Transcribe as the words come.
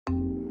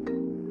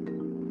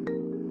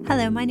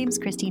Hello, my name's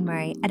Christine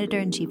Murray,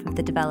 Editor-in-Chief of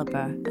The Developer,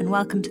 and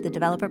welcome to The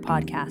Developer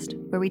Podcast,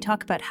 where we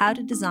talk about how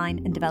to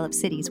design and develop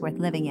cities worth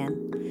living in,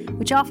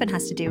 which often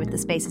has to do with the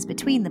spaces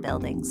between the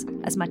buildings,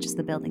 as much as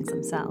the buildings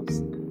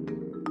themselves.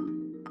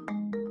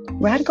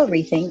 Radical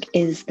Rethink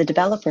is the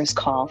developer's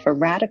call for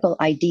radical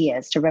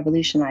ideas to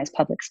revolutionize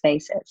public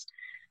spaces,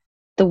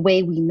 the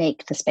way we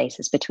make the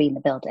spaces between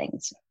the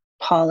buildings.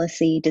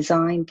 Policy,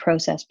 design,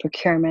 process,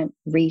 procurement,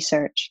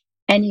 research,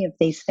 any of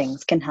these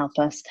things can help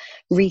us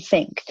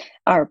rethink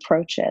our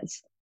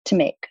approaches to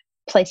make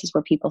places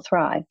where people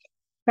thrive.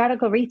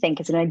 Radical Rethink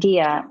is an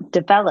idea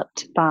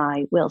developed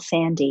by Will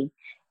Sandy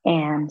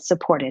and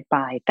supported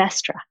by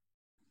Vestra.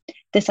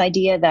 This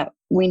idea that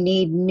we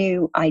need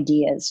new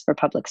ideas for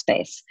public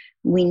space.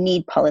 We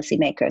need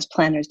policymakers,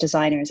 planners,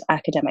 designers,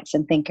 academics,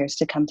 and thinkers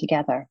to come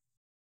together.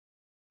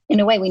 In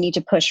a way, we need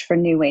to push for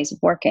new ways of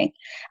working.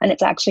 And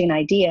it's actually an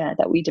idea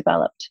that we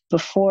developed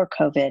before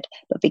COVID,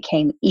 but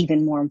became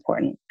even more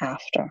important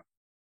after.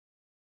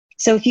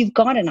 So if you've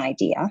got an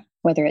idea,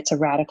 whether it's a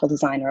radical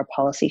design or a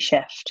policy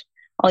shift,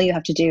 all you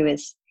have to do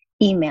is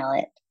email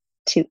it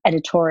to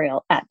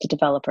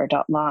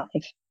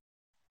editorial@thedeveloper.live.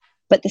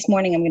 But this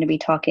morning, I'm going to be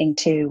talking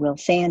to Will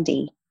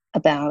Sandy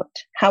about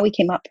how we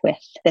came up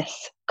with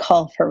this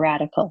call for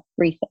radical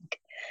rethink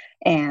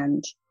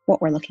and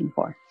what we're looking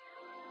for.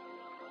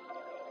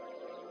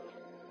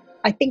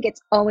 I think it's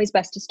always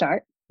best to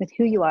start with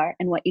who you are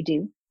and what you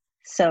do.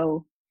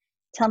 So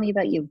tell me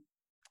about you.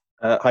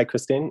 Hi,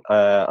 Christine.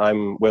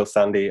 I'm Will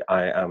Sandy.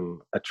 I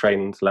am a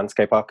trained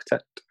landscape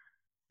architect.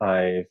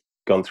 I've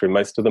gone through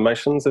most of the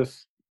motions of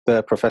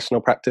the professional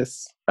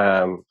practice.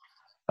 And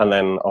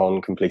then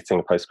on completing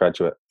a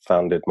postgraduate,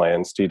 founded my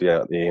own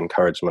studio at the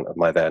encouragement of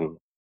my then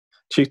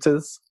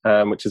tutors,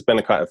 which has been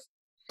a kind of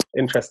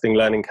interesting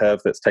learning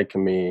curve that's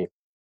taken me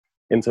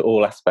into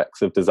all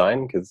aspects of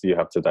design, because you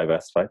have to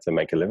diversify to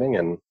make a living.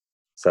 And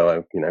so I,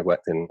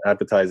 worked in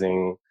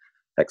advertising,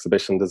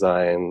 exhibition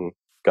design,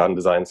 garden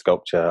design,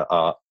 sculpture,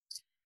 art,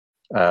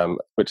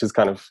 which is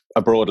kind of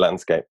a broad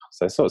landscape.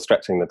 So sort of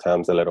stretching the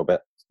terms a little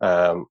bit.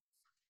 And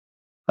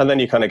then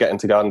you kind of get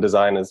into garden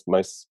design, as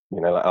most,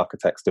 like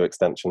architects do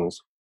extensions,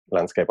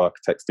 landscape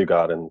architects do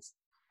gardens.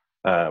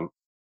 And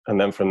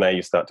then from there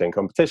you start doing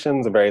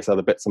competitions and various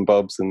other bits and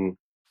bobs. And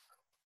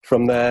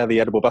from there,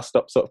 the edible bus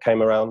stop sort of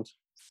came around.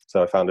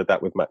 So I founded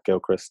that with Matt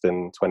Gilchrist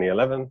in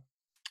 2011.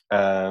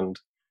 And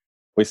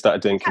we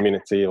started doing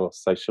community or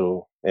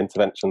social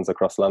interventions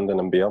across London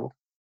and beyond.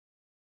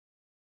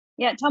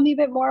 Yeah, tell me a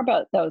bit more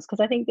about those,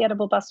 because I think the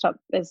edible bus stop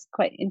is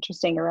quite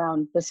interesting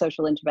around the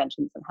social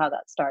interventions and how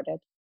that started.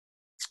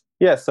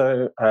 Yeah,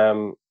 so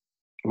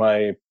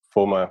my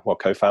former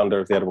co-founder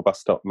of the edible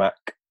bus stop,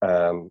 Mac,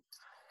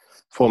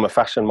 former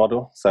fashion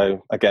model.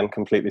 So again,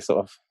 completely sort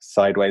of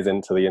sideways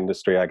into the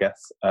industry, I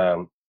guess,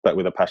 but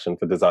with a passion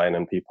for design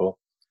and people.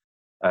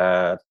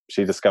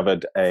 She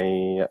discovered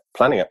a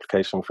planning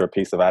application for a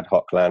piece of ad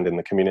hoc land in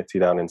the community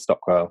down in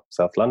Stockwell,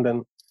 South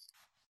London,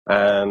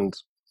 and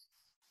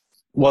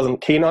wasn't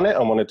keen on it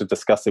and wanted to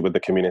discuss it with the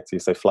community.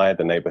 So flyered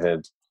the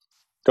neighborhood,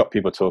 got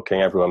people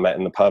talking, everyone met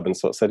in the pub and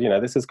sort of said,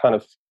 this is kind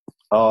of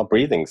our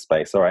breathing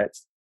space. All right,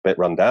 it's a bit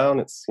run down.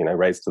 It's,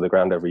 raised to the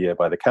ground every year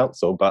by the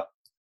council, but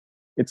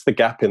it's the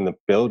gap in the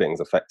buildings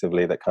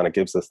effectively that kind of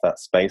gives us that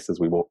space as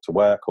we walk to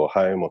work or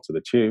home or to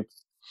the tube.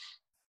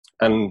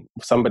 And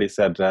somebody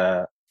said,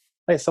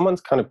 hey, someone's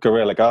kind of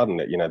guerrilla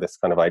gardened it, this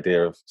kind of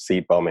idea of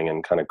seed bombing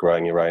and kind of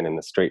growing your own in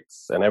the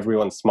streets. And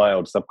everyone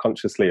smiled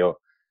subconsciously or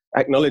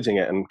acknowledging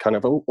it, and kind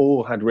of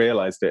all had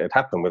realized it had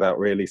happened without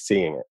really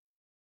seeing it.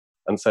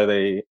 And so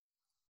they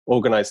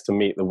organized to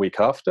meet the week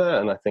after,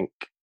 and I think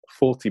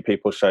 40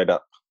 people showed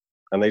up,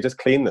 and they just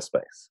cleaned the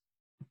space.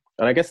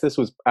 And I guess this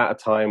was at a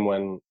time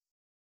when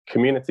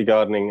community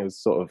gardening was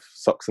sort of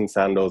socks and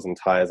sandals and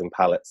tires and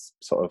pallets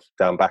sort of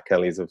down back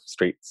alleys of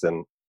streets,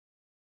 and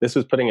this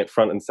was putting it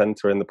front and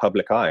center in the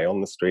public eye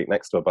on the street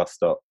next to a bus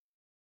stop,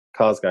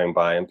 cars going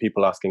by and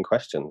people asking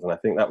questions. And I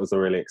think that was a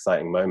really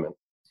exciting moment.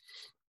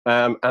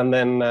 And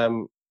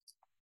then,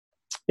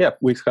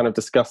 we kind of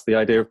discussed the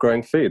idea of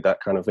growing food,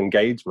 that kind of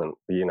engagement,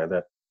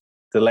 the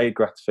delayed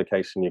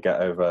gratification you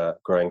get over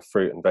growing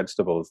fruit and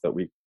vegetables that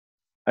we,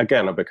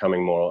 again, are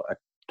becoming more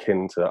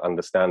akin to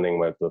understanding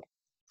with the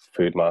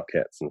food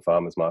markets and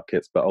farmers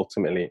markets. But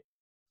ultimately,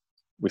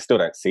 we still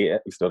don't see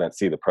it. We still don't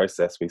see the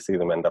process. We see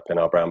them end up in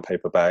our brown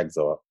paper bags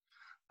or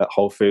at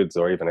Whole Foods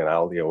or even in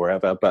Aldi or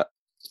wherever. But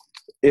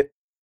it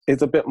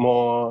is a bit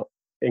more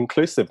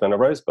inclusive than a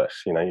rose bush.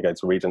 You go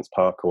to Regent's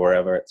Park or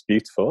wherever, it's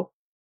beautiful,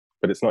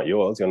 but it's not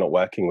yours. You're not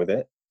working with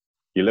it.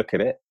 You look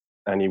at it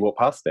and you walk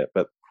past it.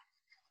 But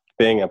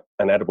being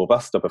an edible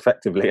bus stop,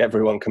 effectively,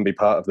 everyone can be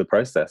part of the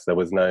process. There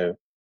was no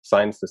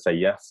signs to say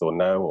yes or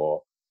no,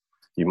 or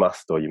you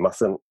must or you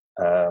mustn't.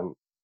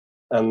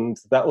 And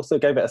that also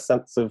gave it a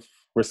sense of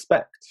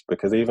respect,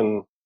 because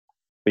even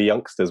the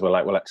youngsters were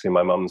like, well, actually,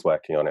 my mum's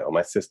working on it, or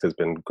my sister's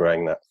been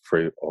growing that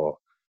fruit. Or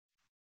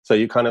so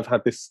you kind of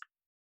had this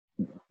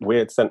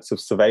weird sense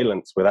of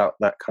surveillance without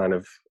that kind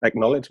of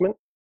acknowledgement.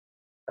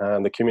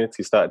 And the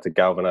community started to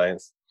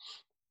galvanize.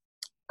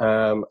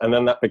 And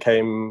then that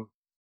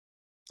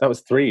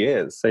was 3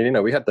 years.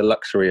 So, we had the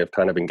luxury of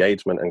kind of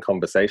engagement and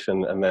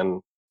conversation. And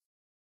then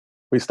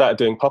we started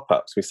doing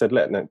pop-ups. We said,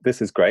 look, no,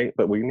 this is great,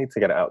 but we need to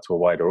get it out to a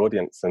wider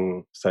audience.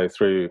 And so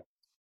through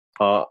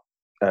art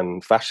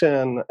and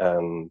fashion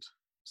and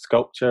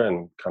sculpture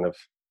and kind of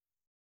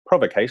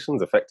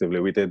provocations, effectively,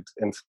 we did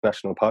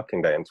International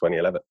Parking Day in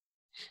 2011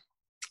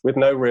 with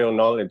no real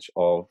knowledge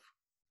of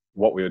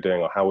what we were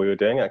doing or how we were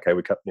doing it. Okay,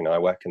 I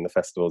work in the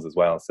festivals as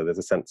well, so there's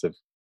a sense of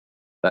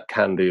that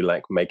can do,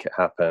 like, make it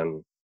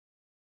happen.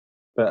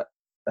 But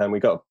we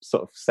got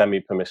sort of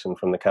semi-permission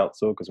from the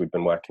council because we'd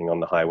been working on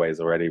the highways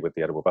already with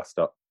the Edible bus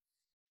stop.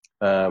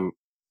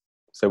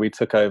 So we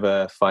took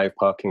over 5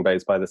 parking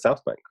bays by the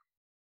South Bank.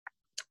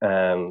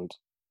 And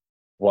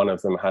one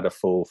of them had a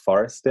full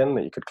forest in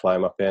that you could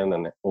climb up in,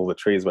 and all the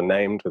trees were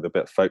named with a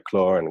bit of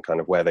folklore and kind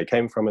of where they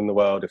came from in the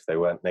world if they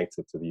weren't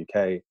native to the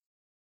UK.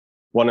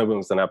 One of them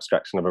was an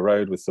abstraction of a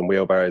road with some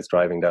wheelbarrows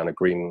driving down a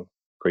green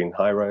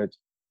high road.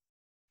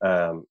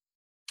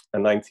 A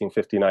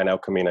 1959 El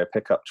Camino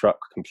pickup truck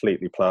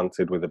completely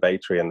planted with a bay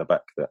tree in the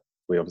back that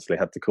we obviously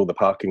had to call the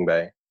parking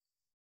bay.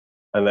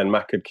 And then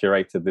Mac had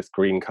curated this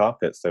green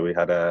carpet. So we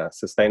had a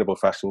sustainable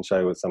fashion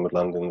show with some of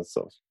London's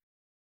sort of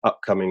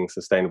upcoming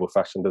sustainable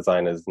fashion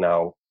designers,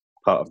 now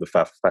part of the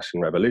fashion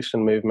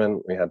revolution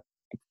movement. We had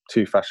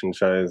 2 fashion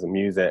shows,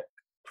 music,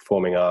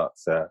 performing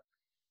arts, a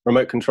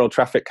remote controlled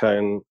traffic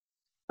cone,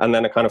 and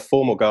then a kind of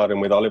formal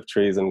garden with olive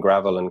trees and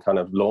gravel and kind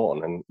of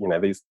lawn. And,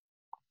 these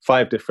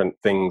 5 different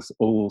things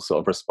all sort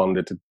of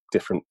responded to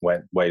different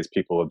ways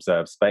people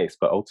observe space.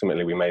 But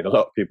ultimately, we made a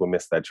lot of people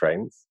miss their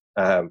trains.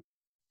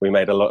 We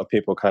made a lot of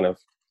people kind of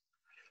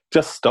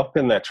just stop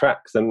in their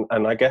tracks. And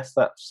I guess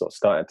that sort of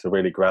started to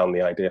really ground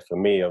the idea for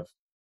me of,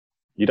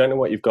 you don't know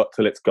what you've got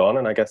till it's gone.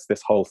 And I guess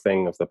this whole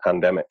thing of the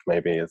pandemic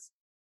maybe is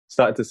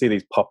started to see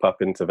these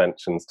pop-up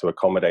interventions to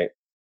accommodate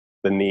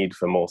the need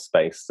for more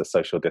space to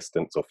social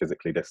distance or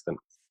physically distance.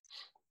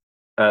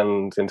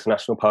 And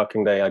International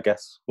Parking Day, I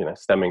guess,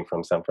 stemming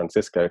from San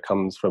Francisco,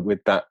 comes with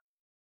that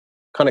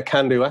kind of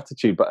can-do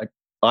attitude. But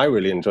I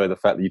really enjoy the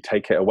fact that you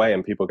take it away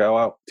and people go,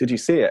 oh, did you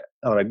see it?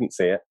 Oh, I didn't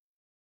see it.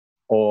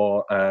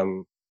 Or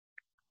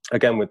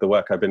again, with the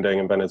work I've been doing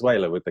in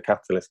Venezuela with the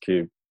Catalyst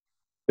Cube,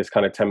 this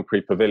kind of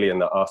temporary pavilion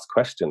that asks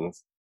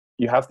questions,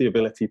 you have the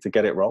ability to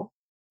get it wrong.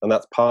 And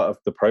that's part of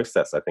the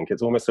process, I think.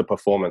 It's almost a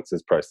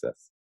performances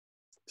process.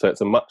 So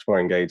it's a much more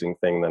engaging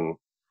thing than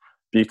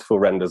beautiful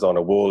renders on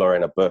a wall or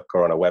in a book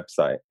or on a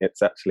website.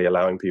 It's actually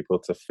allowing people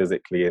to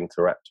physically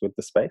interact with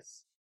the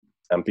space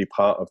and be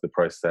part of the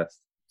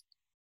process.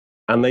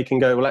 And they can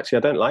go, well, actually,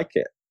 I don't like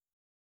it.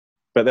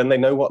 But then they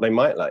know what they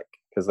might like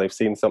because they've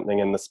seen something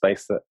in the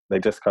space that they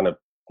just kind of,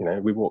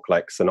 we walk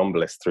like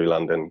somnambulists through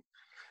London,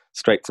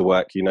 straight to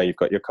work. You've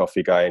got your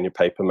coffee guy and your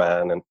paper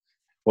man and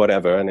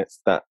whatever. And it's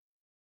that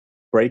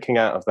breaking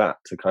out of that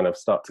to kind of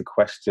start to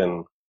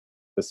question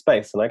the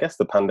space. And I guess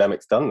the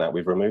pandemic's done that.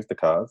 We've removed the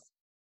cars.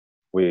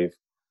 We've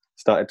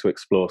started to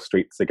explore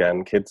streets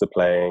again. Kids are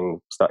playing,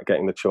 start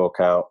getting the chalk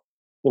out.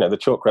 The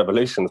chalk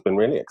revolution's been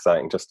really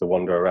exciting, just to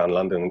wander around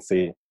London and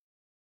see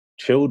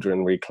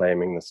children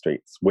reclaiming the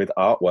streets with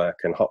artwork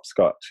and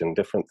hopscotch and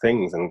different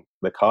things, and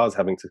the cars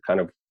having to kind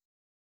of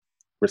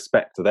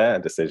respect their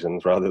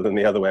decisions rather than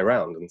the other way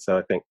around. And so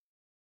I think,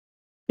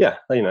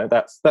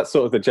 that's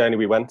sort of the journey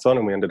we went on,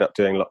 and we ended up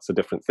doing lots of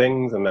different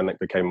things, and then it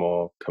became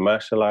more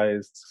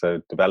commercialized.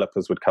 So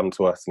developers would come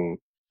to us and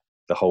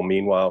the whole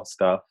meanwhile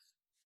stuff.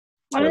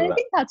 Well, I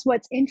think that's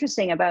what's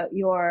interesting about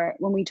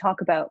when we talk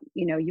about,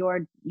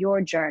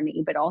 your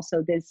journey, but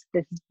also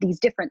these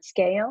different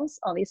scales,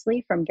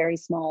 obviously from very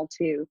small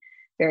to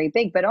very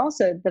big, but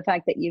also the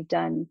fact that you've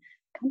done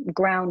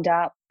ground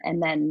up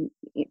and then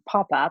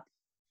pop up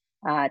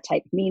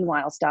type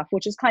meanwhile stuff,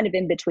 which is kind of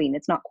in between.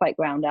 It's not quite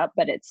ground up,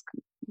 but it's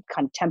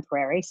kind of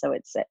temporary. So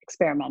it's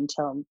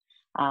experimental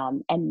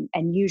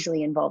and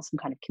usually involves some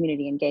kind of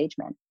community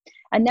engagement.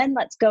 And then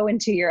let's go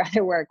into your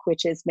other work,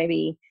 which is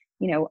maybe,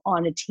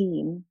 on a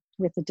team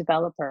with a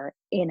developer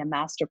in a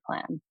master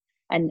plan.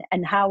 And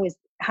how is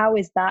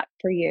that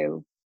for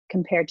you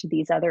compared to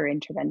these other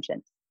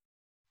interventions?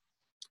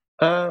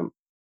 There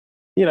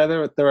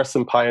are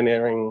some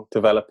pioneering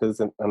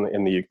developers in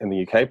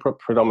the UK,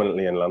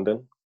 predominantly in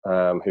London,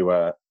 who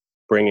are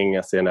bringing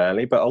us in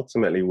early. But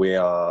ultimately, we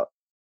are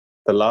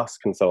the last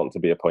consultant to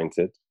be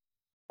appointed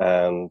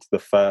and the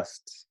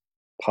first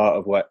part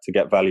of work to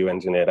get value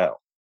engineered out.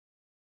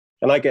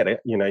 And I get it,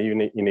 you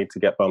need to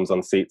get bums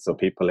on seats or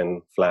people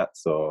in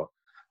flats or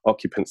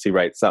occupancy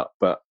rates up.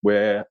 But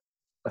I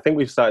think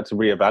we've started to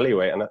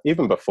reevaluate. And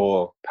even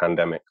before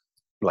pandemic,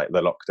 like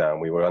the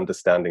lockdown, we were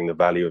understanding the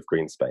value of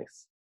green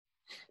space,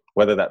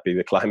 whether that be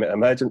the climate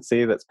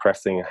emergency that's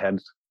pressing ahead,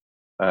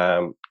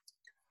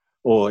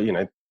 or,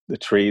 the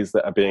trees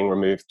that are being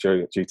removed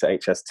due to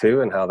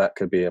HS2 and how that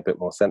could be a bit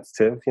more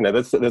sensitive.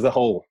 There's a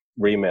whole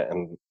remit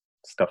and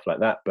stuff like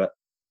that. But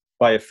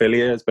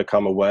biophilia has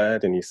become a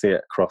word, and you see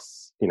it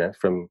across,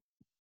 from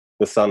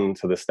the Sun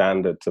to the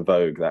Standard to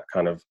Vogue, that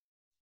kind of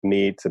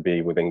need to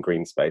be within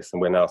green space,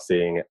 and we're now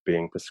seeing it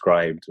being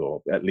prescribed,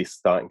 or at least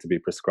starting to be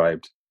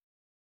prescribed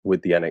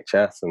with the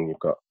NHS, and you've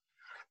got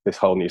this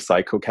whole new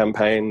cycle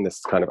campaign, this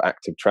kind of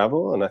active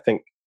travel. And I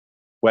think,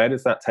 where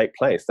does that take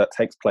place? That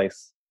takes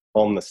place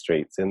on the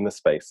streets, in the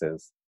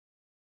spaces.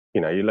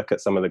 You know, you look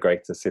at some of the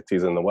greatest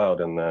cities in the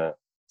world, and the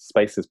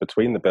spaces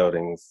between the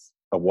buildings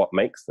are what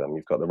makes them.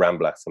 You've got the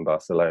Ramblas in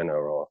Barcelona,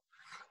 or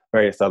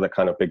various other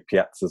kind of big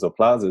piazzas or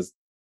plazas.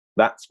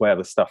 That's where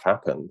the stuff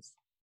happens.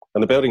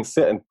 And the buildings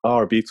sit and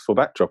are a beautiful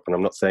backdrop. And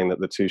I'm not saying that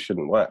the two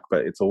shouldn't work,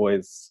 but it's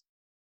always,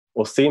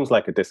 or seems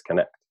like, a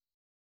disconnect.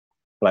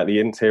 Like the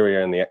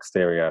interior and the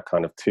exterior are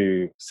kind of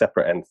two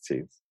separate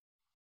entities.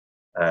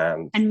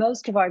 And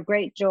most of our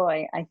great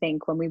joy, I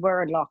think, when we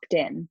were locked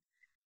in,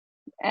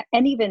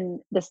 and even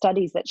the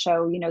studies that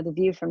show, you know, the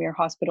view from your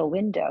hospital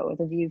window or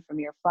the view from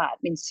your flat. I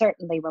mean,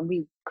 certainly when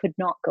we could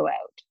not go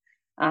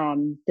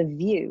out, the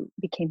view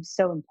became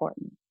so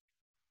important.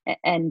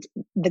 And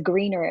the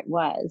greener it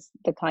was,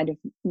 the kind of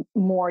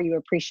more you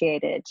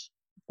appreciated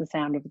the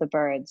sound of the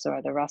birds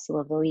or the rustle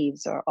of the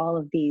leaves, or all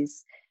of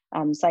these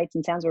sights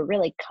and sounds were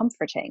really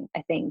comforting,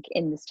 I think,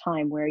 in this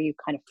time where you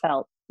kind of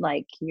felt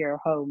like your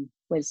home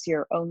was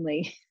your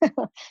only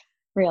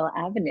real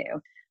avenue.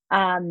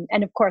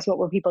 And of course, what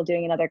were people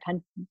doing in other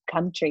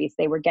countries?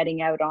 They were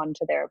getting out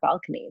onto their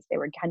balconies. They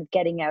were kind of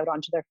getting out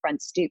onto their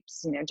front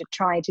stoops, you know, to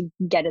try to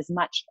get as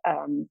much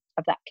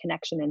of that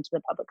connection into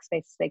the public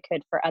space as they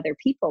could for other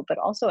people. But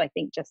also, I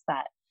think, just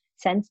that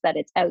sense that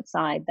it's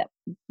outside, that,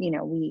 you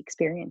know, we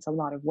experience a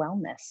lot of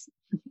wellness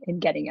in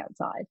getting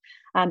outside.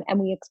 And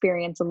we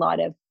experience a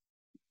lot of,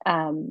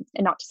 and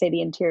not to say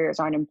the interiors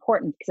aren't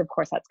important, because of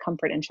course that's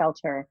comfort and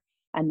shelter,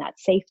 and that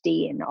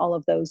safety and all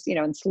of those, you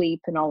know, and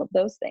sleep and all of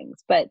those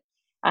things. But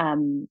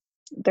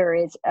there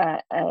is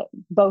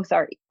both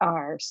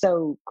are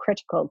so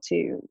critical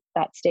to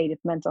that state of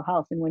mental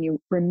health. And when you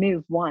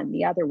remove one,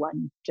 the other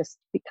one just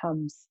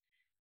becomes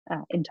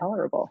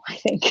intolerable, I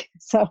think.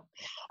 So,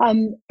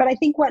 but I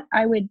think what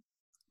I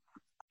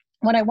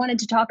wanted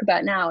to talk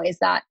about now is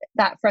that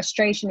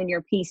frustration in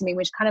your piece, I mean,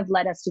 which kind of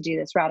led us to do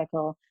this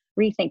Radical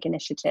Rethink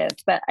initiative.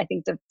 But I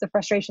think the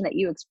frustration that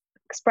you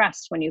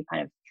expressed when you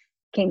kind of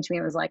came to me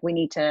and was like, we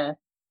need to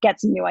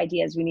get some new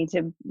ideas. We need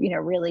to, you know,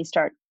 really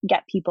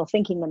get people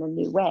thinking in a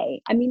new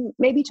way. I mean,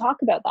 maybe talk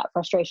about that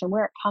frustration,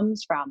 where it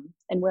comes from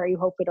and where you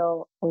hope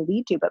it'll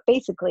lead to. But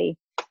basically,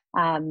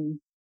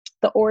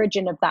 the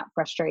origin of that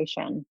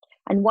frustration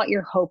and what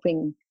you're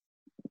hoping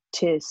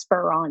to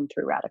spur on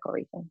through Radical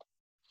Rethink.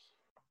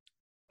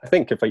 I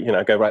think if I, you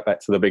know, go right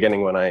back to the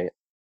beginning, when I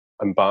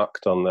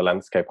embarked on the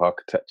landscape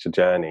architecture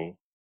journey,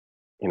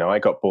 you know, I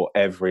got bought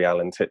every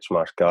Alan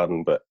Titchmarsh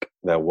garden book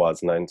there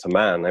was known to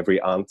man.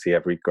 Every auntie,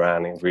 every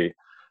gran, every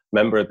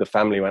member of the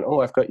family went, "Oh,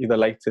 I've got you the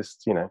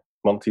latest, you know,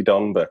 Monty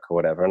Don book or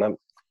whatever." And I'm,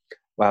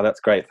 wow, that's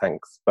great,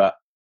 thanks. But,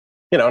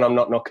 you know, and I'm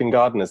not knocking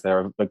gardeners.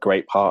 They're a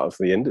great part of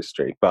the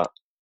industry, but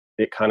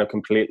it kind of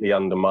completely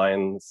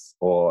undermines,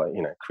 or,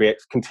 you know,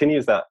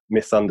 continues that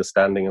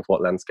misunderstanding of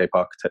what landscape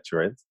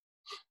architecture is.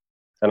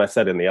 And I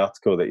said in the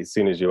article that as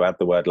soon as you add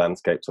the word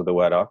landscape to the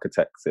word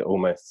architects, it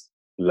almost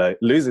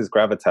loses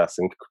gravitas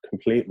and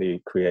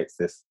completely creates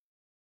this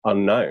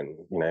unknown.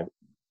 You know,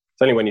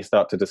 it's only when you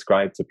start to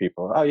describe to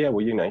people, "Oh yeah,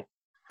 well, you know,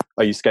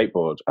 oh, you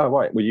skateboard. Oh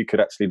right, well, you could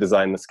actually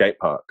design the skate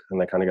park." And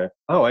they kind of go,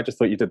 "Oh, I just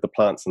thought you did the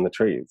plants and the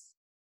trees."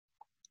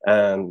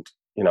 And,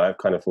 you know, I've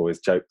kind of always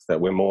joked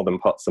that we're more than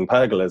pots and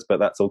pergolas, but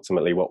that's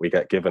ultimately what we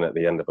get given at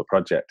the end of a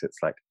project. It's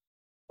like,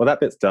 well, that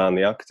bit's done,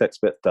 the architect's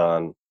bit's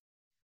done,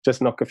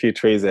 just knock a few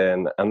trees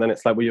in. And then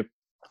it's like, well,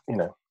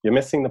 you're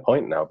missing the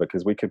point now,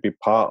 because we could be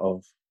part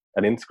of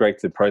an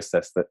integrated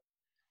process that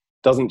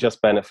doesn't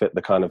just benefit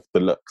the kind of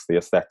the looks, the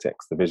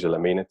aesthetics, the visual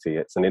amenity.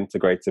 It's an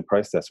integrated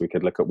process. We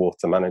could look at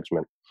water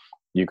management.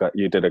 You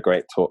did a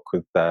great talk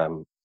with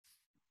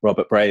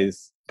Robert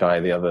Bray's guy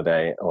the other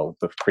day, or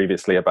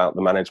previously, about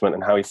the management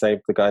and how he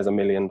saved the guys £1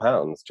 million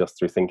just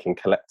through thinking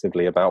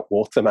collectively about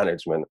water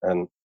management.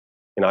 And,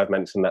 you know, I've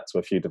mentioned that to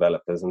a few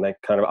developers, and they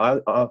kind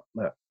of,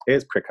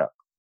 ears prick up,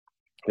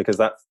 because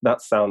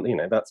that's sound, you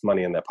know, that's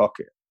money in their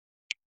pocket.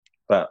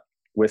 But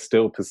we're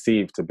still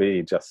perceived to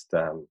be just,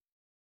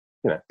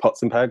 you know,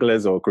 pots and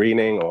pergolas or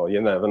greening, or,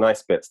 you know, the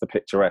nice bits, the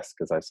picturesque,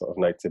 as I sort of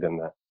noted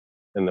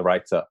in the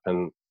write-up.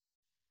 And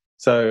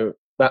so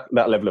that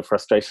level of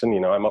frustration, you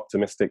know, I'm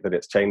optimistic that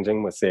it's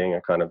changing. We're seeing a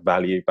kind of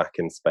value back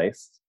in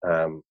space.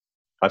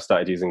 I've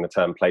started using the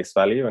term place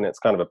value, and it's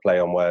kind of a play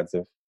on words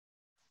of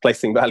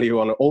placing value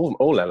on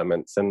all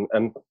elements and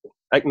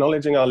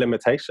acknowledging our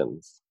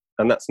limitations.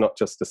 And that's not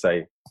just to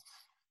say,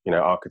 you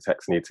know,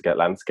 architects need to get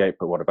landscape,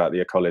 but what about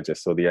the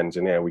ecologist or the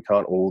engineer? We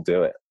can't all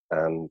do it.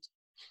 And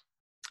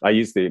I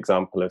use the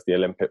example of the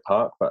Olympic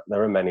Park, but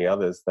there are many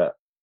others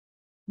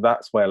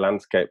that's where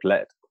landscape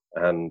led,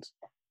 and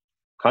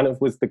kind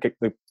of was the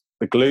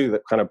glue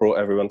that kind of brought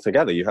everyone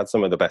together. You had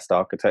some of the best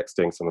architects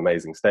doing some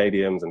amazing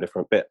stadiums and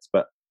different bits,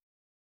 but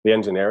the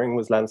engineering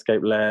was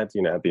landscape led,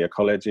 you know, the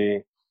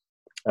ecology.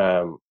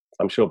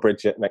 I'm sure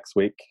Bridget next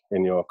week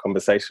in your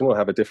conversation will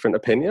have a different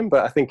opinion,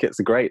 but I think it's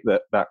great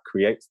that that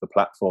creates the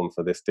platform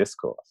for this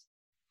discourse.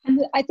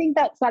 And I think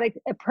that's that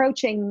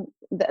approaching,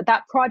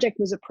 that project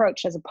was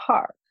approached as a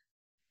park.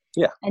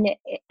 Yeah.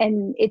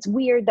 And it's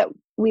weird that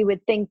we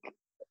would think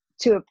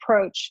to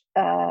approach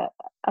a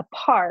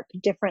park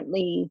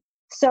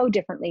so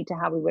differently to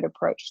how we would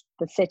approach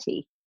the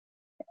city.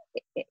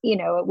 You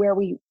know, where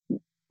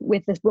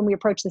when we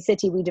approach the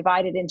city, we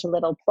divide it into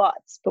little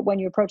plots. But when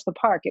you approach the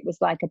park, it was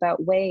like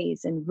about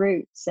ways and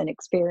routes and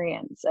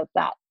experience of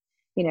that.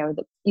 You know,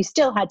 you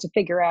still had to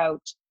figure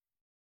out,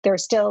 there are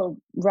still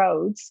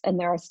roads and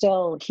there are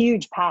still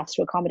huge paths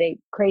to accommodate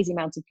crazy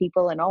amounts of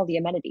people and all the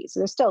amenities. So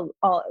there's still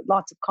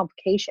lots of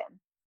complication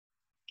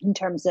in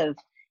terms of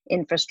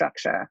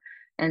infrastructure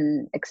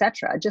and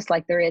etc., just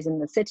like there is in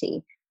the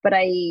city. But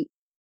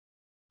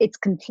it's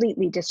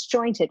completely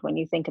disjointed when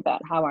you think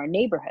about how our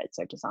neighborhoods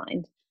are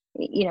designed.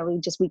 You know,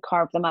 we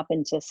carve them up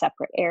into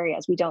separate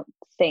areas. We don't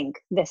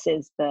think this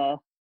is the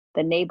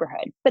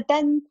neighborhood. But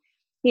then,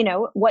 you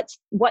know, what's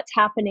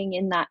happening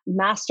in that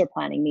master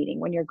planning meeting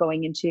when you're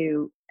going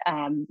into,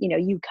 you know,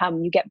 you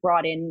get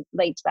brought in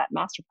late to that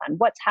master plan.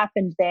 What's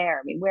happened there?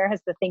 I mean, where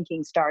has the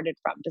thinking started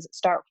from? Does it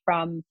start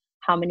from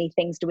how many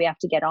things do we have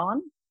to get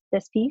on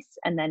this piece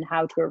and then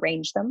how to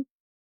arrange them?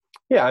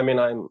 Yeah, I mean,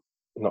 I'm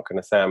not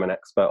going to say I'm an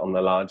expert on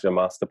the larger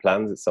master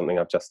plans. It's something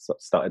I've just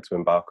started to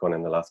embark on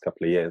in the last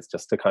couple of years,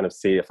 just to kind of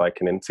see if I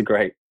can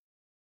integrate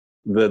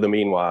the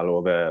meanwhile,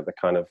 or the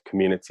kind of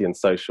community and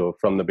social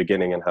from the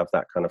beginning, and have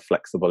that kind of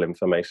flexible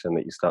information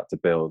that you start to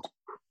build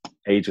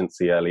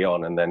agency early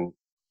on. And then,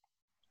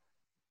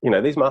 you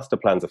know, these master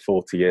plans are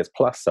 40 years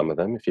plus, some of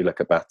them, if you look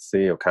at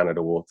Battersea or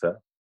Canada Water,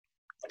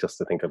 just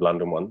to think of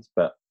London ones.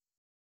 But,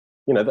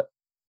 you know,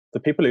 the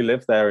people who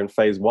live there in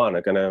phase one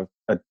are going to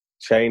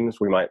change.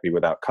 We might be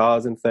without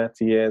cars in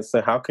 30 years.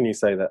 So how can you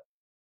say that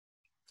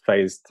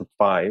phase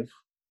 5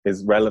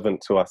 is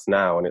relevant to us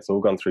now, and it's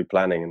all gone through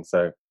planning? And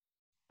so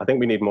I think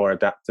we need more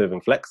adaptive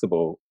and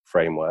flexible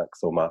frameworks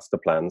or master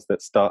plans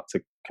that start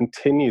to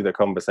continue the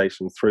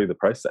conversation through the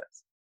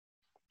process.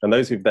 And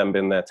those who've then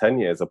been there 10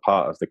 years are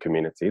part of the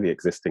community, the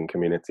existing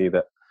community,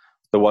 that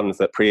the ones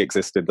that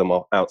pre-existed them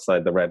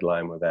outside the red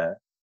line were there.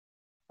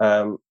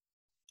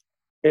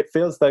 It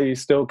feels though you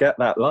still get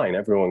that line.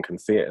 Everyone can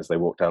see it as they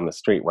walk down the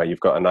street, where you've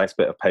got a nice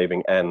bit of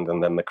paving end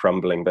and then the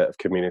crumbling bit of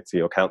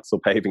community or council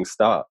paving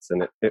starts.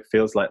 And it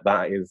feels like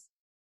that is,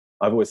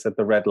 I've always said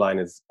the red line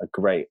is a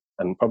great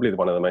and probably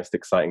one of the most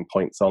exciting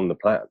points on the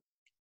plan.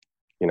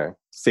 You know,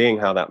 seeing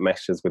how that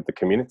meshes with the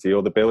community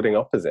or the building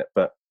opposite.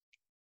 But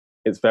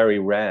it's very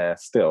rare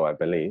still, I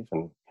believe,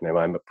 and you know,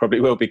 I probably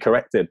will be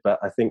corrected, but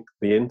I think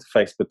the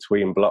interface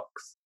between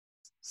blocks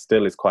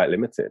still is quite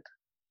limited.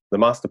 The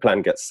master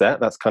plan gets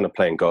set, that's kind of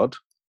playing God.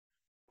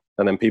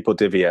 And then people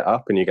divvy it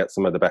up and you get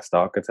some of the best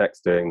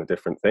architects doing the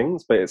different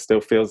things, but it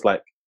still feels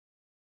like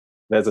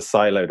there's a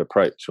siloed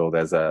approach, or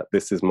there's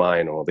this is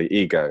mine, or the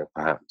ego,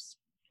 perhaps.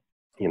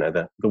 You know,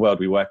 the world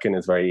we work in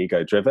is very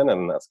ego driven,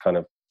 and that's kind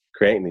of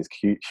creating these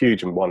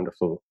huge and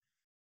wonderful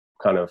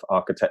kind of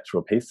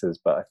architectural pieces.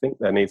 But I think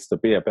there needs to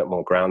be a bit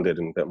more grounded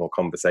and a bit more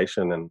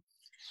conversation, and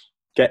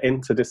get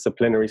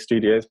interdisciplinary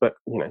studios, but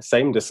you know,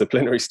 same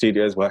disciplinary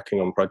studios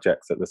working on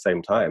projects at the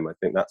same time. I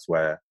think that's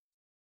where,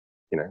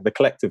 you know, the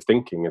collective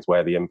thinking is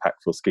where the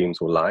impactful schemes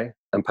will lie.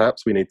 And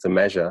perhaps we need to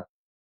measure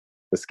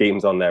the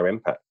schemes on their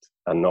impact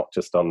and not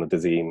just on the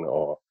design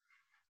or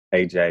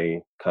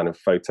AJ kind of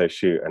photo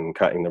shoot and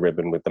cutting the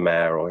ribbon with the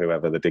mayor or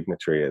whoever the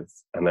dignitary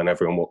is. And then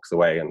everyone walks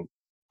away and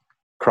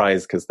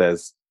cries because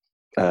there's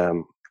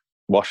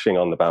washing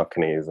on the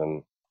balconies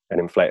and an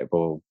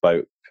inflatable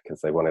boat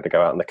because they wanted to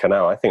go out in the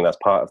canal. I think that's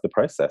part of the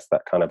process,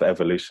 that kind of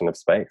evolution of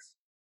space.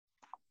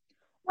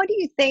 What do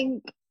you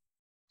think,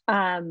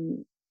 how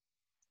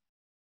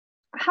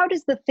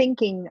does the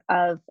thinking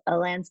of a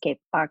landscape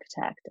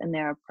architect and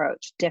their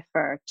approach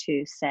differ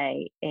to,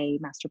 say, a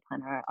master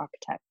planner,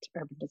 architect,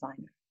 urban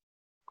designer?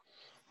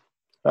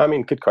 I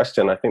mean, good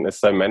question. I think there's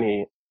so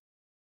many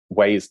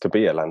ways to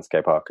be a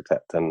landscape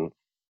architect, and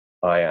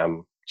I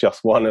am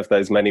just one of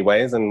those many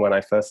ways. And when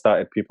I first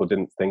started, people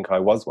didn't think I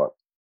was one.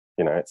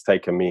 You know, it's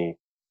taken me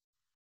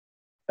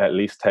at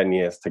least 10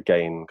 years to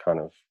gain kind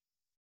of,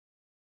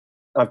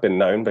 I've been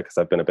known because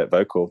I've been a bit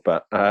vocal,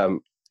 but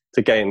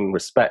to gain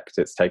respect,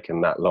 it's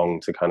taken that long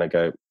to kind of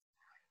go,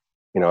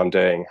 you know, I'm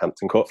doing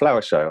Hampton Court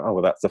Flower Show. Oh,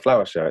 well, that's a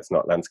flower show. It's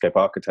not landscape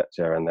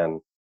architecture. And then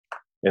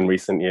in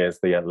recent years,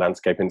 the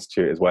Landscape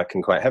Institute is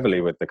working quite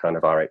heavily with the kind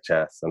of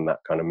RHS and that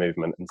kind of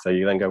movement. And so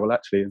you then go, well,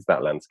 actually, is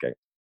that landscape?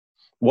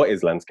 What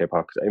is landscape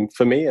architecture? And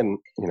for me, and,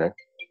 you know,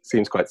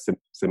 seems quite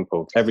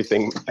simple.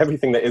 Everything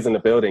that isn't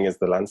a building is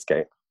the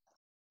landscape.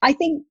 I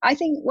think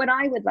what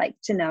I would like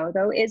to know,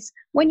 though, is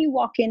when you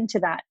walk into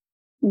that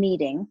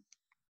meeting,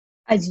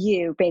 as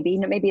you, maybe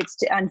it's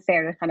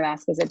unfair to kind of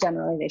ask as a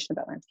generalization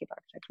about landscape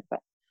architecture, but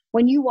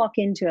when you walk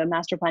into a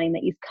master planning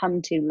that you've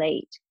come to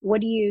late,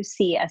 what do you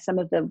see as some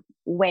of the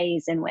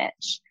ways in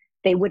which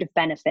they would have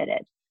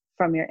benefited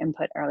from your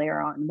input earlier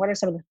on? What are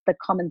some of the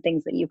common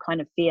things that you kind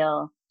of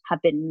feel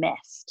have been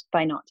missed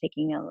by not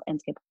taking a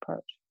landscape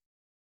approach?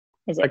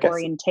 Is it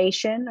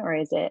orientation, or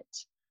is it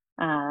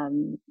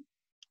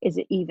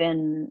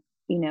even,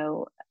 you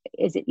know,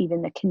 is it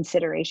even the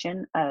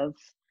consideration of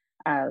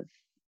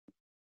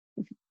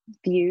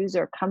views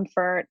or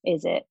comfort?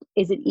 Is it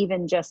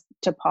even just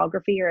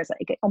topography, or is it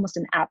like almost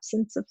an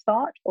absence of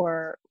thought,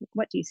 or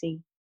what do you see?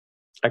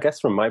 I guess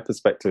from my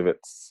perspective,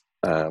 it's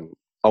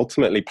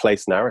ultimately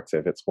place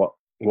narrative. It's what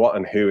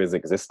and who is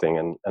existing.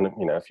 And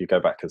you know, if you go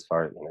back as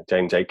far as, you know,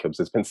 Jane Jacobs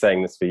has been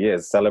saying this for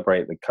years,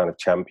 celebrate the kind of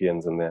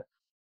champions and the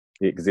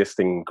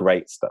existing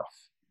great stuff,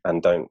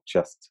 and don't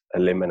just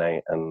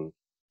eliminate and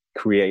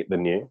create the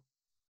new.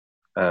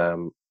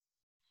 And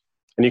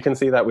you can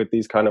see that with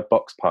these kind of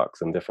box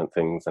parks and different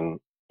things. And,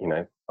 you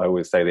know, I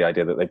always say the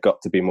idea that they've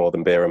got to be more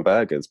than beer and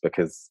burgers,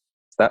 because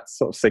that's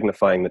sort of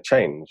signifying the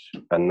change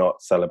and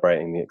not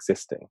celebrating the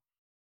existing.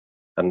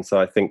 And so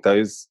I think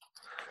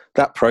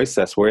that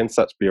process, we're in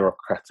such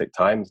bureaucratic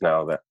times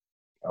now that,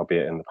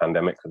 albeit in the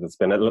pandemic, there's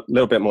been a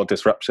little bit more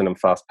disruption and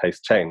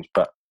fast-paced change,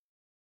 but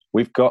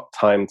we've got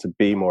time to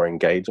be more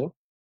engaging.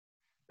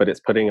 But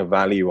it's putting a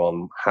value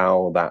on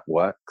how that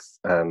works.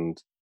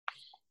 And,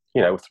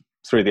 you know,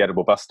 through the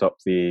Edible Bus Stop,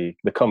 the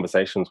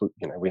conversations,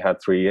 you know, we had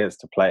 3 years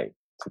to play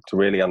to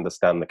really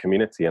understand the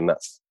community. And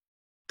that's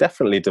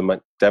definitely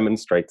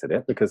demonstrated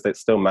it, because it's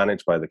still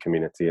managed by the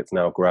community. It's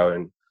now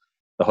growing.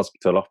 The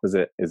hospital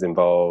opposite is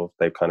involved.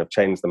 They've kind of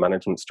changed the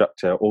management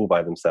structure all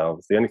by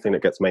themselves. The only thing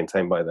that gets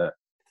maintained by the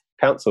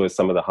council is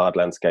some of the hard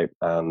landscape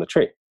and the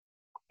tree.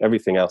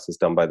 Everything else is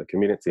done by the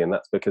community. And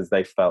that's because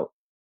they felt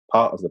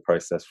part of the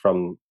process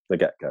from the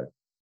get-go.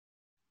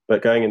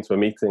 But going into a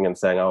meeting and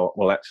saying, oh,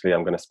 well, actually,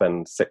 I'm going to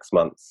spend 6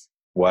 months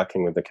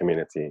working with the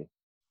community,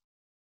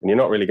 and you're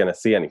not really going to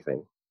see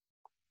anything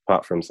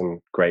apart from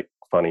some great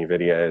funny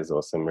videos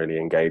or some really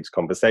engaged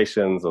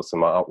conversations or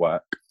some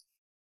artwork.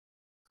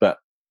 But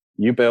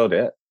you build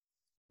it,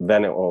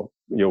 then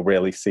you'll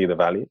really see the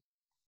value.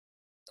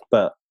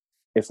 But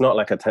it's not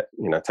like a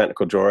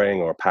technical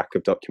drawing or a pack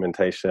of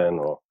documentation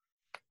or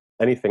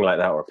anything like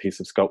that, or a piece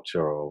of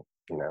sculpture or,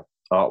 you know,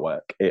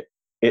 artwork.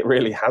 It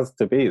really has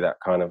to be that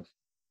kind of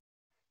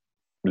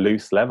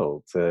loose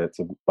level to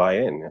buy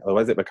in.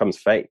 Otherwise it becomes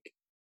fake,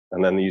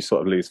 and then you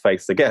sort of lose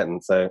face again.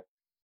 So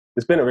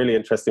it's been a really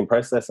interesting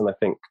process. And I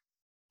think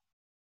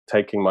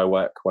taking my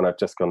work when I've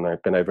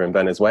been over in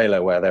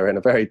Venezuela, where they're in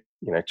a very,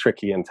 you know,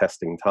 tricky and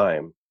testing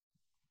time,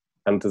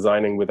 and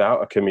designing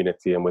without a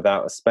community and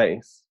without a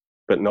space,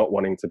 but not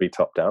wanting to be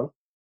top down.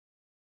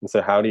 And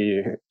so how do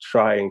you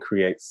try and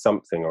create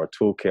something, or a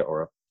toolkit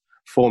or a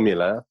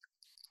formula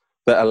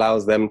that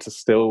allows them to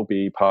still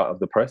be part of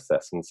the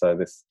process? And so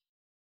this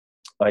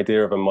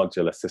idea of a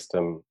modular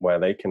system where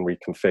they can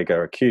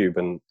reconfigure a cube,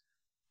 and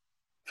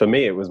for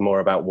me it was more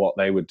about what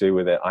they would do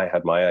with it. I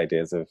had my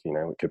ideas of, you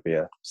know, it could be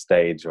a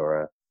stage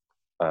or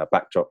a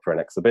backdrop for an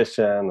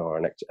exhibition or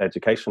an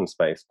education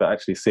space, but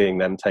actually seeing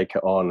them take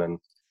it on and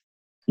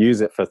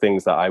use it for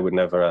things that I would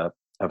never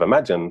have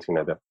imagined. You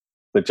know,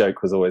 the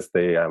joke was always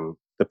the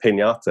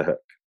piñata hook,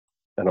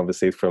 and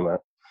obviously from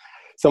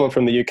someone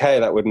from the UK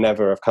that would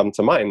never have come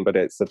to mind, but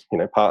it's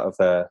part of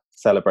their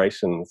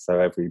celebrations. So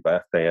every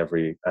birthday,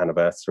 every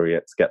anniversary,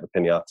 it's get the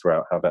piñata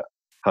out, have it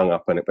hung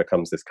up, and it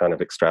becomes this kind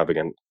of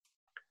extravagant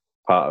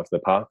part of the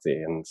party.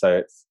 And so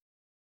it's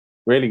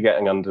really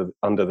getting under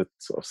the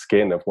sort of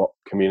skin of what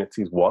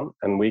communities want,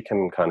 and we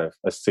can kind of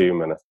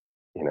assume and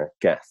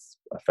guess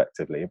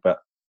effectively. But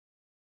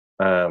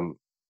I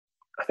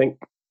think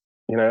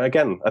I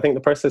think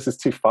the process is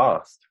too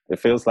fast. It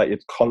feels like you're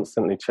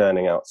constantly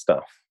churning out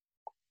stuff,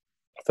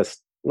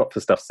 not for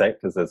stuff's sake,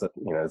 because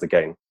there's a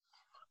gain.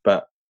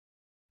 But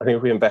I think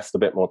if we invest a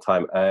bit more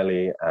time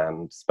early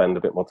and spend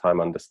a bit more time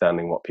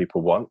understanding what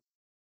people want,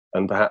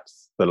 and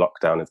perhaps the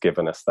lockdown has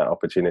given us that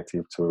opportunity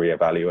to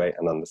reevaluate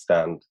and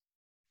understand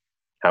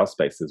how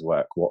spaces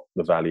work, what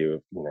the value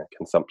of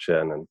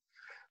consumption, and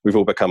we've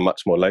all become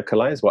much more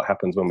localized. What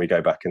happens when we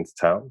go back into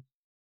town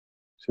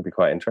should be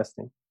quite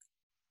interesting.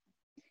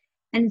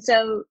 And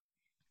so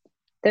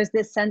there's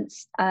this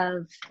sense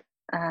of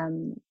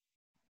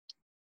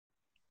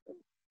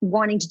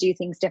wanting to do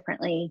things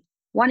differently,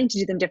 wanting to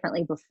do them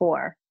differently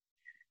before,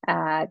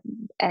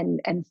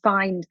 and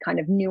find kind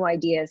of new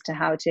ideas to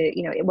how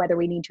to, whether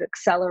we need to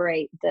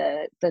accelerate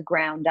the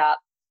ground up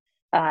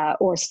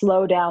or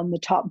slow down the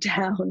top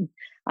down,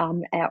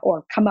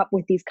 or come up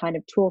with these kind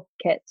of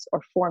toolkits or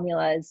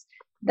formulas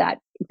that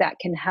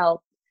can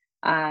help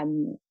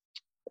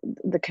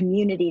the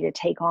community to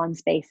take on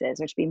spaces,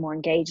 or to be more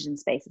engaged in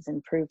spaces,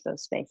 improve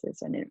those spaces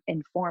and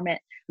inform it.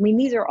 I mean,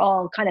 these are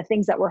all kind of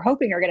things that we're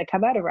hoping are going to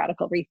come out of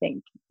Radical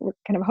Rethink. We're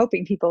kind of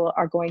hoping people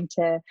are going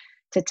to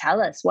tell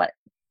us what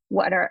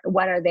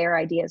are their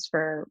ideas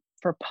for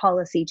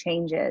policy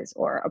changes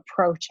or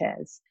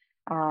approaches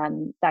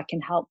that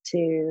can help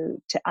to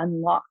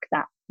unlock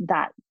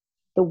that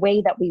the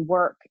way that we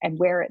work and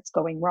where it's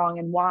going wrong,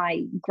 and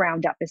why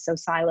ground up is so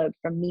siloed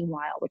from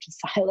meanwhile, which is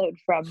siloed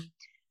from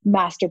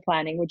master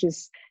planning, which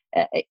is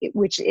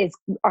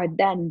are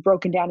then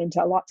broken down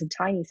into lots of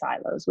tiny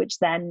silos, which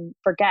then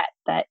forget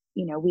that,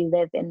 you know, we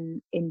live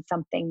in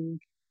something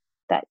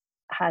that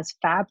has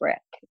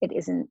fabric. It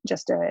isn't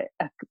just a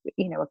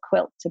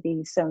quilt to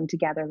be sewn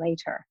together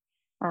later,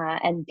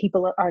 and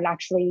people are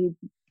actually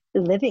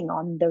living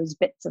on those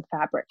bits of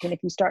fabric, and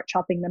if you start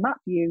chopping them up,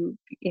 you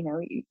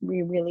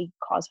really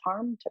cause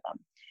harm to them.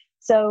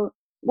 So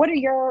what are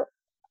your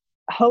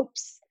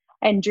hopes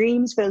and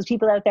dreams for those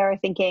people out there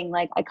thinking,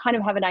 like, I kind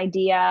of have an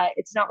idea,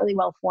 it's not really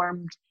well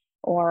formed,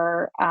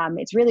 or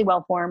it's really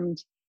well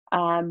formed?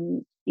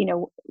 What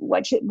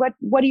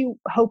are you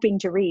hoping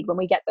to read when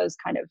we get those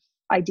kind of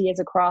ideas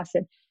across,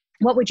 and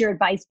what would your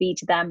advice be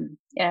to them,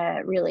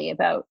 really,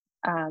 about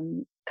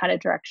kind of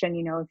direction,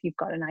 if you've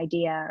got an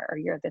idea or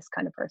you're this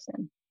kind of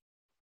person?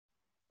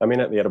 I mean,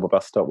 at the Edible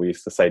Bus Stop, we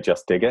used to say,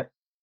 just dig it.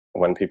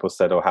 When people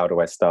said, oh, how do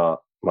I start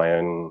my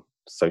own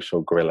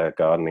social guerrilla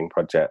gardening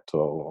project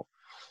or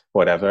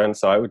whatever? And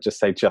so I would just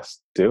say,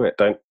 just do it.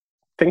 Don't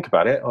think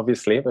about it,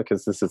 obviously,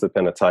 because this has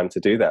been a time to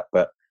do that.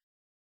 But,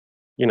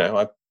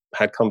 I've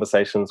had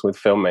conversations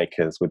with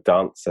filmmakers, with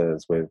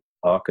dancers, with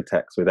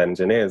architects, with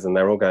engineers, and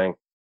they're all going,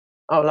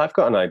 oh, well, I've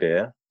got an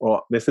idea,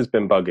 or this has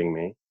been bugging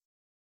me.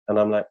 And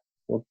I'm like,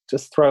 well,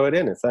 just throw it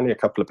in. It's only a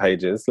couple of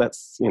pages.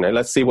 Let's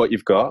see what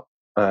you've got.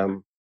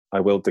 I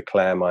will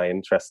declare my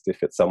interest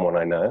if it's someone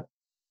I know.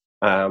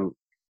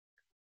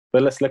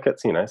 But let's look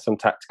at, some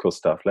tactical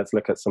stuff. Let's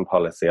look at some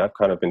policy. I've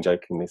kind of been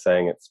jokingly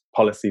saying it's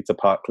policy to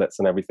parklets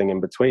and everything in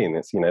between.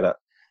 It's, that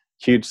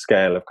huge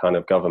scale of kind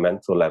of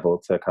governmental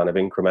level to kind of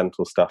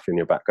incremental stuff in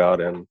your back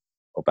garden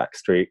or back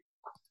street,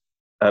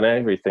 and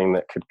everything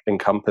that could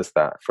encompass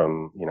that,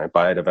 from,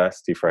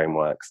 biodiversity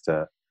frameworks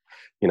to,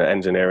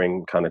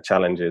 engineering kind of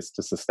challenges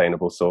to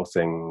sustainable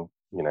sourcing,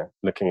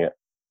 looking at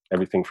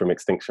everything from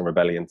Extinction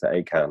Rebellion to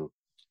ACAN,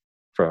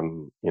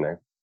 from,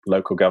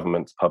 local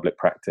government to public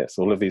practice.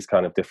 All of these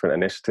kind of different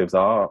initiatives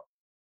are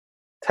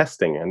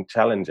testing and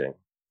challenging.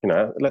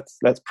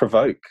 Let's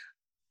provoke.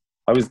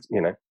 I was,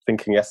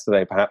 thinking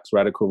yesterday, perhaps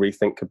Radical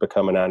Rethink could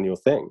become an annual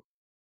thing,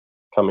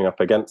 coming up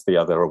against the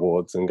other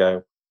awards and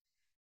go,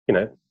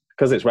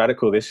 because it's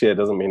radical this year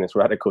doesn't mean it's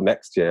radical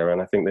next year.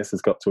 And I think this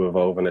has got to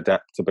evolve and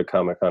adapt to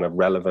become a kind of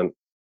relevant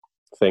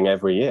thing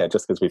every year,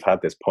 just because we've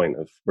had this point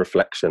of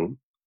reflection.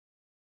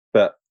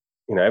 But,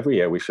 every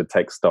year we should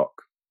take stock,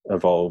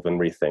 evolve and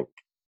rethink.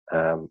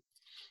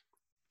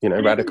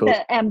 Radical.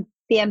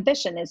 The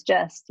ambition is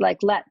just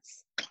like,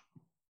 let's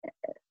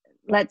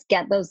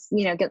get those,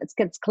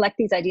 let's collect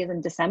these ideas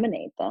and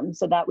disseminate them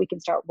so that we can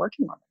start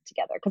working on them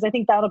together. Because I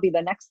think that'll be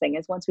the next thing,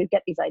 is once we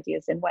get these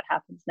ideas, and what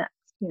happens next?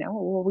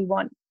 Well, we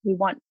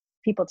want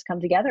people to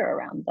come together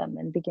around them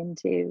and begin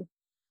to.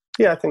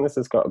 Yeah, I think this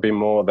has got to be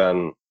more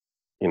than,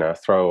 a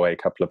throwaway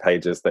couple of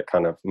pages that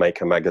kind of make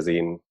a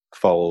magazine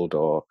fold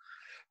or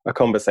a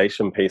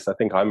conversation piece. I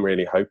think I'm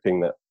really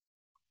hoping that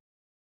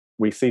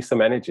we see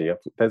some energy.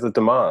 There's a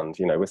demand,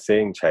 we're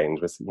seeing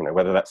change,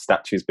 whether that's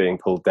statues being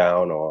pulled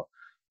down or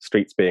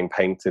streets being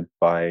painted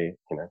by,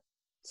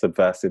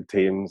 subversive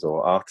teams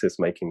or artists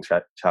making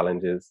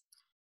challenges.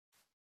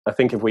 I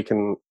think if we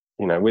can,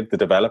 with the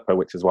developer,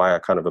 which is why I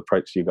kind of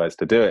approached you guys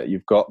to do it,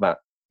 you've got that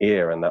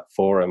ear and that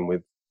forum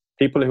with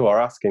people who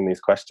are asking these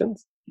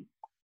questions.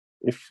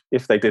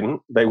 If they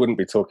didn't, they wouldn't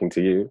be talking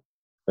to you.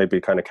 They'd be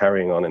kind of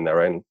carrying on in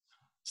their own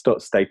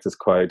status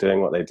quo,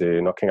 doing what they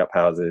do, knocking up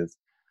houses,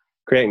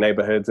 creating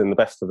neighborhoods in the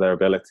best of their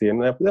ability.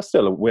 And they're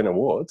still win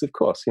awards, of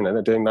course.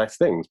 They're doing nice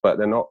things, but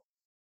they're not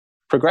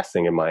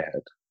progressing in my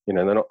head.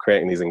 They're not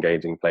creating these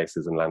engaging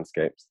places and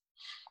landscapes.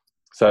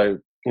 So,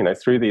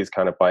 through these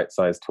kind of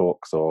bite-sized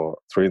talks, or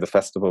through the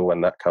festival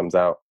when that comes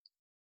out,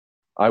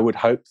 I would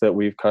hope that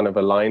we've kind of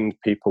aligned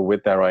people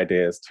with their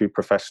ideas to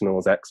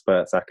professionals,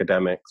 experts,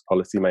 academics,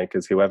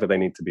 policymakers, whoever they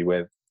need to be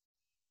with.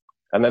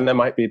 And then there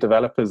might be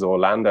developers or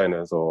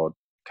landowners or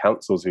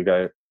councils who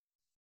go,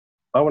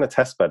 I want to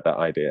testbed that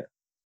idea.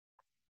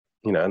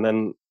 And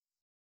then,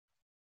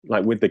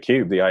 like with the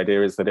Cube, the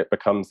idea is that it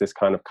becomes this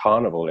kind of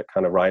carnival. It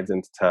kind of rides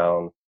into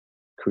town,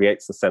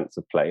 creates a sense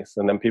of place,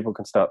 and then people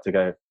can start to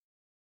go,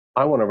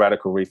 I want a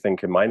radical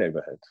rethink in my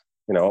neighborhood.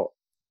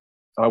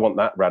 I want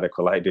that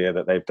radical idea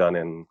that they've done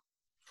in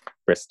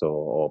Bristol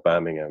or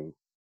Birmingham.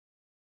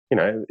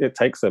 It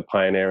takes a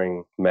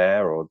pioneering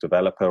mayor or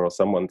developer or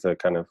someone to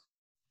kind of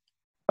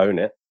own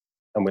it.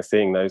 And we're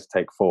seeing those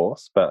take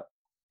force, but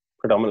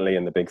predominantly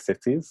in the big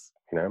cities.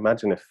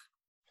 Imagine if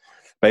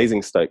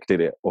Basingstoke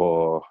did it,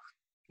 or,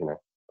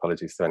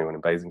 apologies to anyone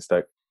in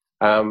Basingstoke.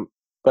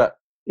 But,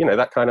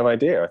 that kind of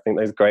idea. I think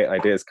those great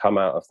ideas come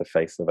out of the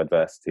face of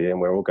adversity, and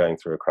we're all going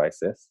through a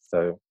crisis.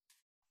 So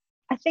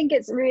I think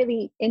it's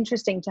really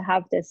interesting to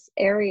have this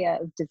area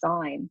of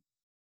design,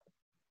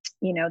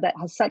 that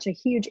has such a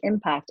huge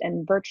impact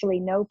and virtually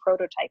no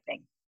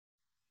prototyping,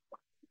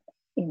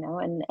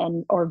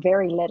 and or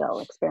very little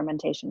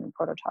experimentation and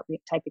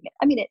prototyping.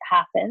 I mean, it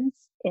happens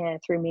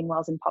through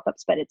meanwhiles and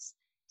pop-ups, but it's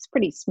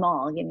pretty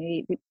small.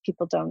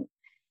 People don't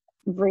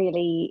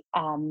really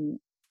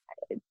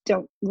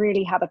don't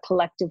really have a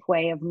collective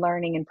way of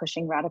learning and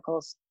pushing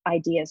radical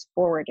ideas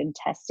forward and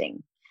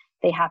testing.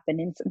 They happen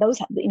in those,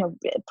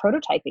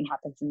 prototyping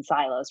happens in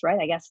silos, right?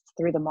 I guess it's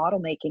through the model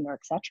making or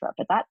etc.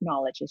 But that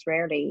knowledge is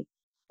rarely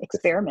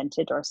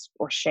experimented or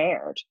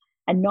shared,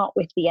 and not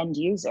with the end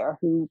user,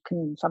 who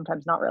can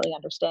sometimes not really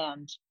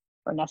understand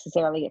or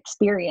necessarily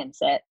experience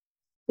it,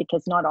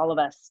 because not all of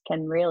us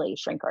can really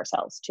shrink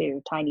ourselves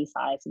to tiny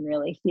size and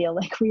really feel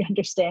like we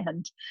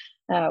understand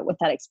what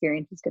that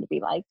experience is going to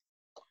be like.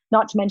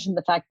 Not to mention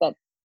the fact that,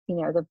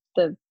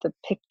 the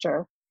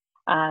picture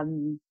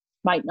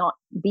might not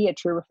be a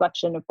true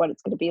reflection of what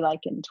it's going to be like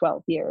in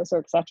 12 years or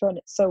etc. And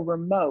it's so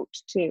remote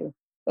too.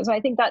 So I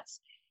think that's,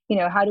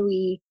 how do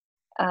we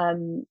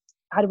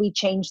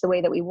change the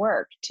way that we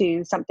work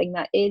to something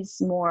that is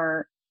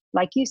more,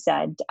 like you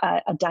said,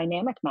 a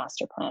dynamic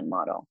master plan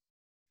model,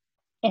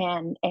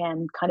 and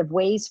kind of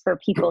ways for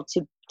people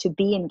to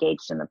be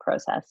engaged in the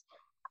process,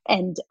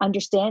 and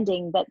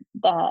understanding that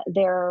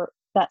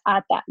that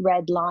at that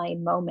red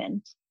line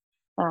moment,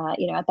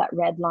 at that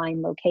red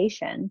line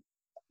location,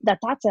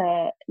 that's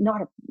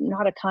not a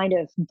kind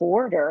of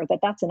border,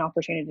 that's an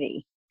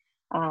opportunity.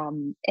 I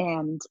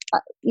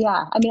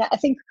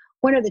think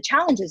one of the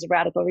challenges of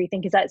Radical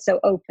Rethink is that it's so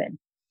open.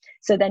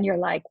 So then you're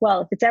like,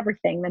 well, if it's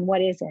everything, then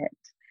what is it?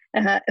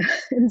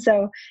 And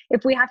so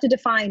if we have to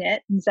define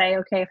it and say,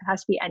 okay, if it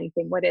has to be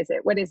anything, what is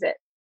it? What is it?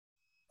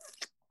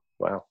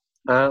 Wow.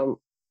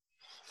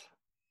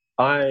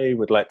 I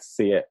would like to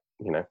see it,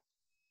 in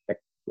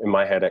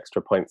my head,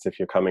 extra points if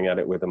you're coming at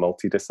it with a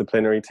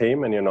multidisciplinary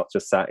team and you're not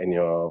just sat in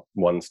your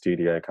one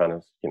studio kind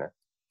of,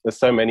 there's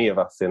so many of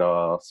us in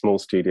our small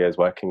studios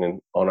working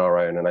on our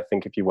own. And I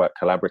think if you work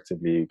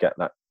collaboratively, you get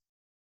that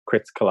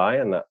critical eye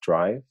and that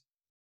drive,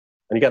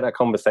 and you get that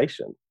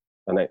conversation,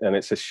 and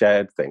it's a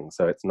shared thing.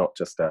 So it's not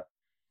just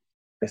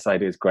this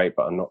idea is great,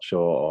 but I'm not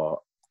sure.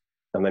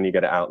 And then you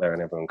get it out there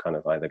and everyone kind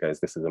of either goes,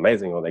 this is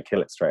amazing, or they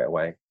kill it straight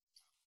away.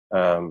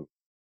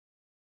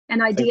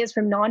 And ideas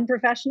from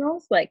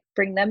non-professionals, like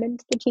bring them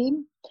into the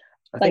team?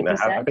 I think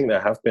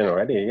there have been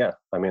already, yeah.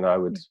 I mean, I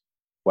would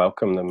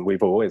welcome them.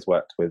 We've always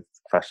worked with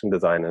fashion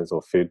designers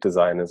or food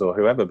designers or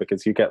whoever,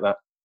 because you get that,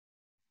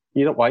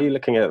 why are you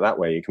looking at it that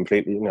way? You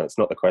completely, it's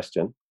not the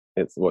question.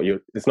 It's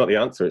not the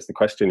answer. It's the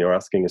question you're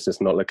asking. It's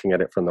just not looking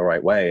at it from the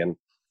right way. And,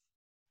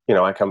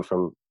 I come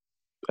from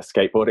a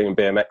skateboarding and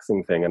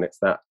BMXing thing, and it's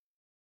that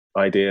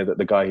idea that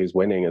the guy who's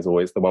winning is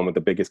always the one with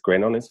the biggest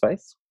grin on his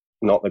face,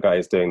 not the guy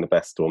who's doing the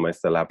best or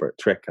most elaborate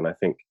trick. And I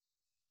think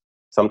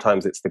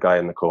sometimes it's the guy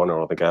in the corner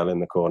or the girl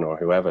in the corner or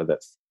whoever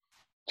that's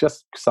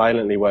just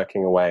silently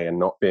working away and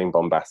not being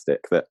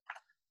bombastic that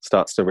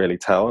starts to really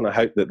tell. And I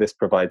hope that this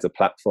provides a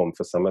platform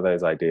for some of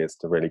those ideas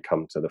to really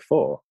come to the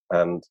fore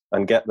and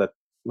get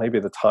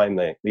maybe the time,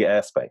 the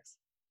airspace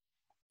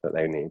that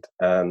they need.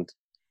 And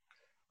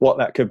what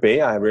that could be,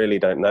 I really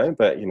don't know.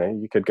 But,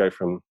 you could go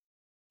from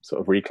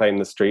sort of Reclaim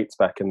the Streets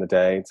back in the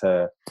day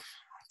to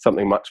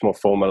something much more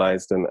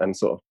formalized and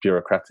sort of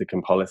bureaucratic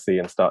in policy,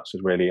 and start to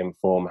really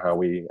inform how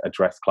we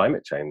address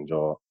climate change.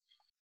 Or,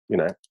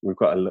 we've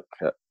got to look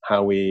at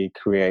how we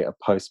create a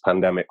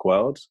post-pandemic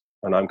world.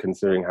 And I'm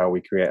considering how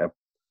we create a,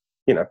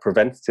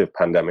 preventative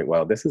pandemic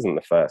world. This isn't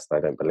the first, I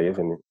don't believe.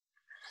 And it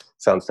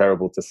sounds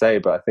terrible to say,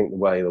 but I think the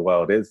way the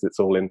world is, it's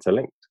all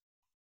interlinked.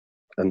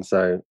 And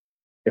so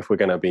if we're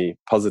going to be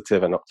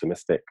positive and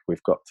optimistic,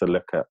 we've got to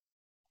look at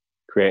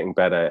creating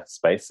better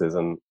spaces.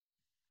 And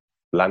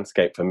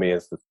landscape for me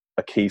is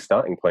a key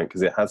starting point,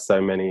 because it has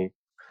so many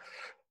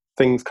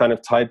things kind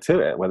of tied to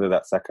it, whether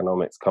that's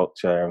economics,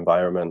 culture,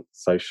 environment,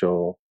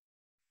 social.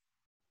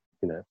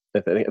 I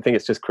think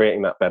it's just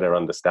creating that better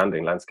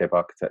understanding. Landscape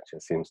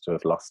architecture seems to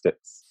have lost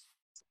its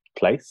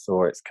place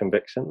or its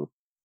conviction.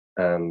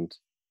 And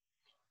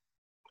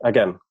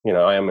again,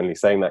 I am only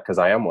saying that because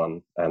I am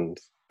one,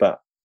 but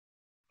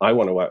I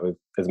want to work with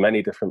as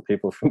many different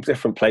people from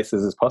different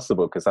places as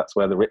possible, because that's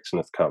where the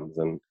richness comes.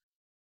 And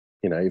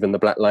even the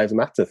Black Lives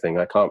Matter thing,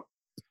 I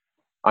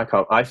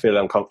feel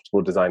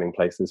uncomfortable designing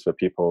places for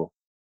people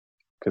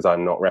because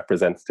I'm not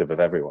representative of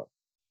everyone.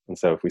 And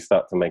so if we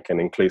start to make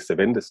an inclusive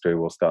industry,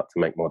 we'll start to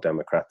make more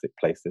democratic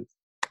places.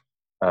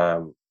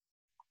 I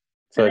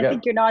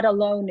think you're not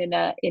alone in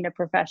a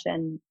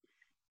profession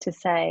to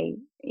say,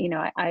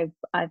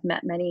 I've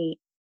met many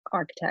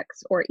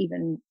architects or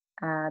even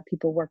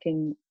people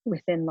working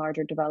within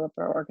larger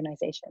developer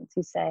organizations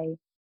who say,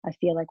 I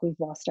feel like we've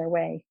lost our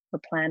way. We're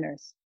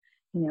planners.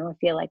 I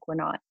feel like we're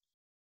not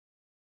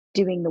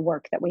doing the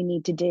work that we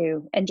need to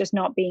do, and just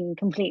not being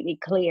completely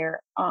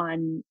clear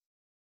on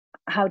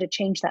how to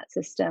change that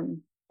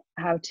system,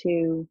 how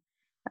to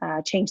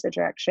change the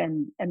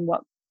direction, and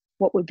what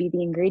would be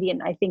the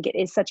ingredient. I think it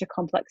is such a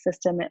complex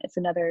system. It's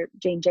another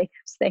Jane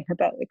Jacobs thing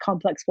about the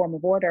complex form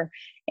of order,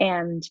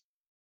 and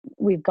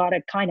we've got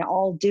to kind of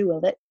all do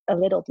a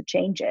little to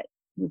change it.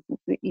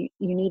 You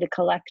need a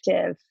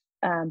collective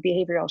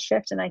behavioral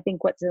shift. And I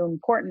think what's so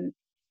important,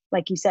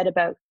 like you said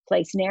about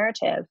place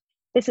narrative,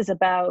 this is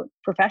about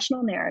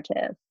professional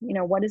narrative.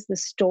 What is the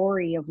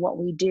story of what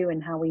we do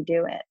and how we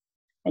do it,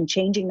 and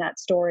changing that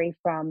story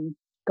from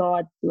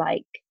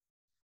godlike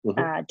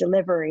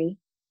delivery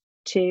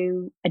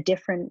to a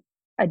different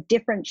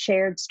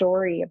shared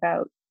story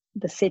about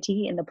the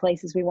city and the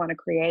places we want to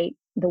create,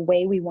 the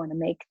way we want to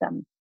make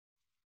them,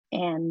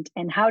 and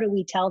how do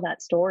we tell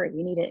that story?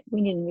 We need a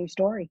new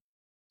story.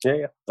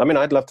 Yeah. I mean,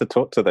 I'd love to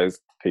talk to those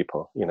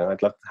people.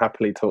 I'd love to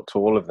happily talk to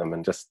all of them,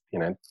 and just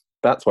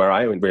that's where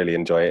I would really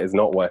enjoy it, is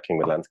not working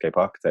with landscape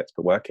architects,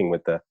 but working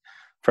with the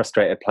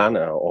frustrated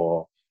planner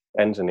or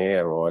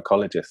engineer or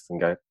ecologist,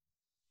 and go,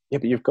 yeah,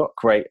 but you've got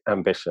great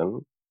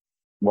ambition.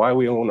 Why are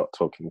we all not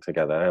talking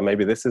together? And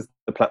maybe this is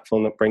the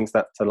platform that brings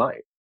that to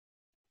light.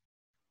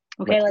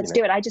 Okay, let's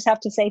do it. I just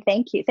have to say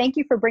thank you. Thank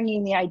you for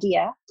bringing the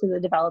idea to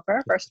the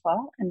developer, first of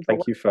all. And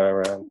thank you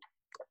for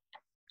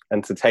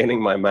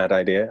entertaining my mad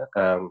idea.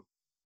 And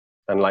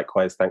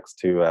likewise, thanks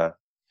to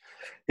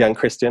Jan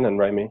Christian and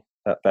Romy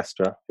at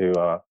Vestra, who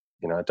are,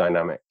 a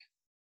dynamic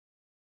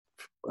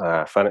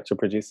furniture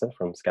producer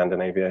from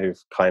Scandinavia,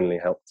 who've kindly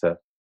helped to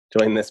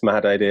join this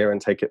mad idea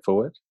and take it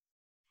forward.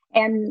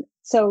 And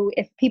so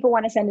if people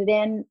want to send it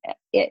in,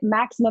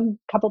 maximum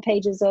couple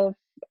pages of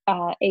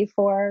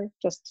A4,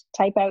 just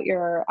type out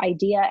your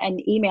idea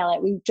and email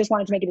it. We just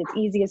wanted to make it as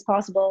easy as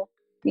possible,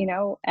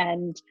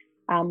 and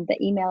the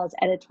email is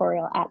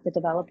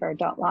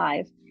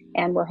editorial@thedeveloper.live.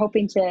 And we're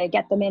hoping to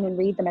get them in and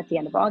read them at the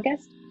end of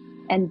August.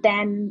 And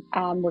then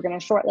we're going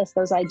to shortlist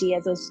those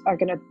ideas. Those are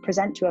going to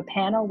present to a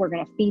panel. We're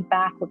going to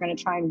feedback. We're going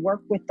to try and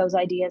work with those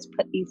ideas,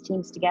 put these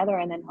teams together.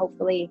 And then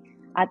hopefully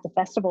at the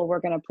festival,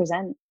 we're going to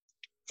present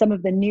some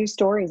of the new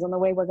stories on the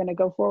way we're going to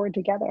go forward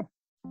together.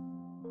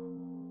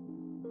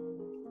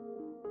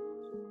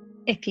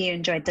 If you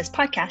enjoyed this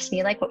podcast and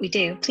you like what we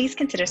do, please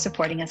consider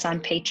supporting us on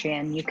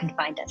Patreon. You can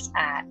find us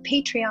at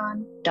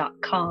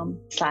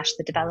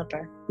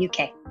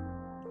patreon.com/thedeveloperuk.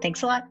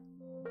 Thanks a lot.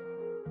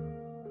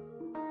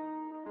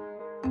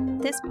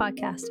 This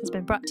podcast has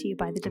been brought to you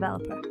by The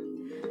Developer.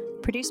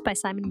 Produced by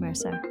Simon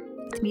Mercer,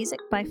 with music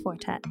by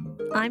Fortet.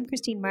 I'm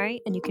Christine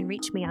Murray, and you can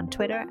reach me on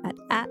Twitter at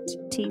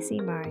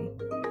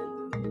 @TCMurray.